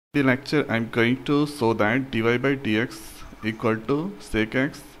The lecture I'm going to show that dy by dx equal to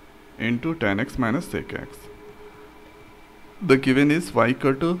secx into tanx minus secx. The given is y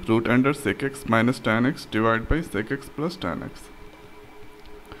equal to root under secx minus tanx divided by secx plus tanx.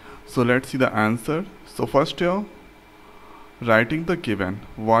 So let's see the answer. So first here, writing the given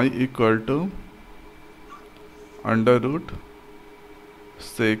y equal to under root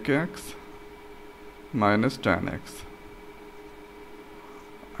secx minus tanx,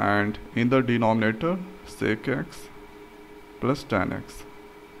 and in the denominator secx plus tanx.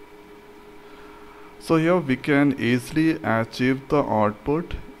 So here we can easily achieve the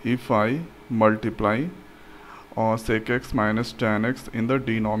output if I multiply secx minus tanx in the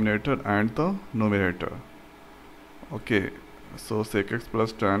denominator and the numerator. Okay, so secx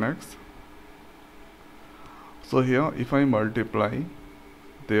plus tanx. So here if I multiply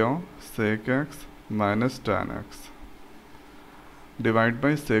there secx minus tanx divide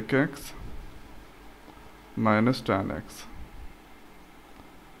by secx minus tanx.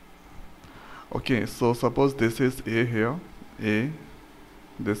 Okay, so suppose this is a here, a,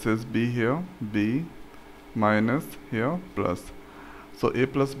 this is b here, b, minus here plus. So a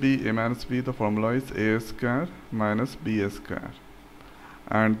plus b, a minus b, the formula is a square minus b square,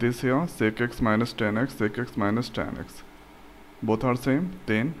 and this here secx minus tanx, secx minus tanx, both are same.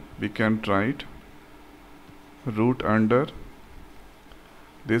 Then we can write root under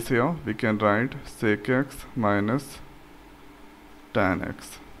this here, we can write secx minus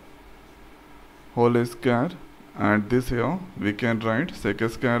tanx whole square, and this here we can write sec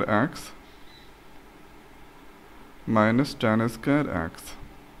square x minus tan square x.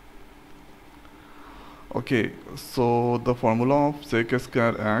 Okay, so the formula of sec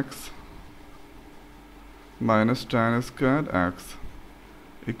square x minus tan square x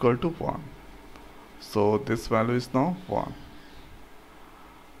equal to 1. So this value is now 1.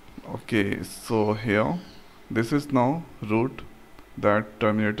 Okay, so here this is now root that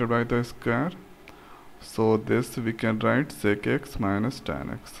terminated by the square, so this we can write sec x minus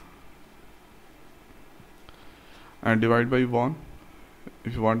tan x and divide by 1.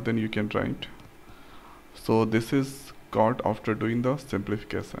 If you want, then you can write. So this is got after doing the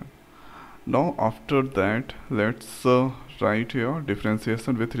simplification. Now after that, let's write here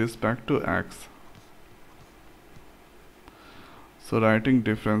differentiation with respect to x. So writing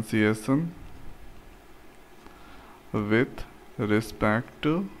differentiation with respect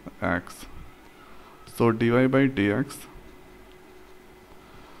to x. So dy by dx,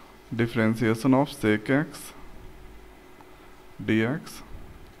 differentiation of sec x dx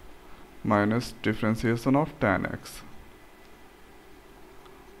minus differentiation of tan x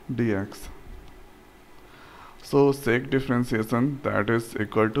dx. So sec differentiation, that is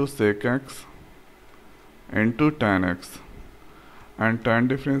equal to sec x into tan x, and tan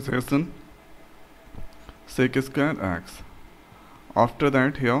differentiation sec square x. After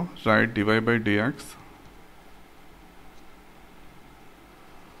that, here write dy by dx.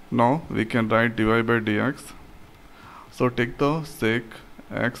 Now we can write dy by dx. So take the sec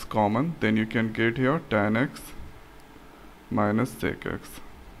x common, then you can get here tan x minus sec x.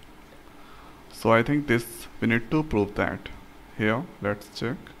 So I think this we need to prove that. Here let's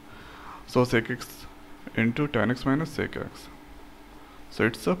check. So sec x into tan x minus sec x. So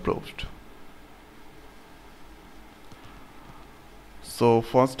it's proved. So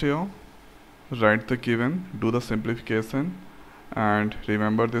first here, write the given, do the simplification, and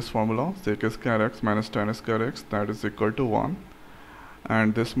remember this formula sec square x minus tan square x, that is equal to 1,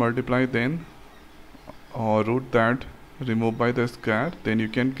 and this multiply then root that remove by the square, then you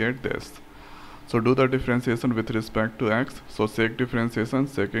can get this. So do the differentiation with respect to x. So sec differentiation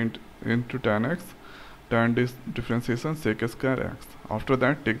sec into tan x, tan differentiation sec square x. After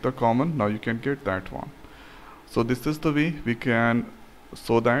that, take the common, now you can get that one. So this is the way we can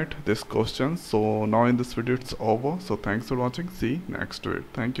show that this question. So now in this video it's over. So thanks for watching. See you next to it.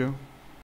 Thank you.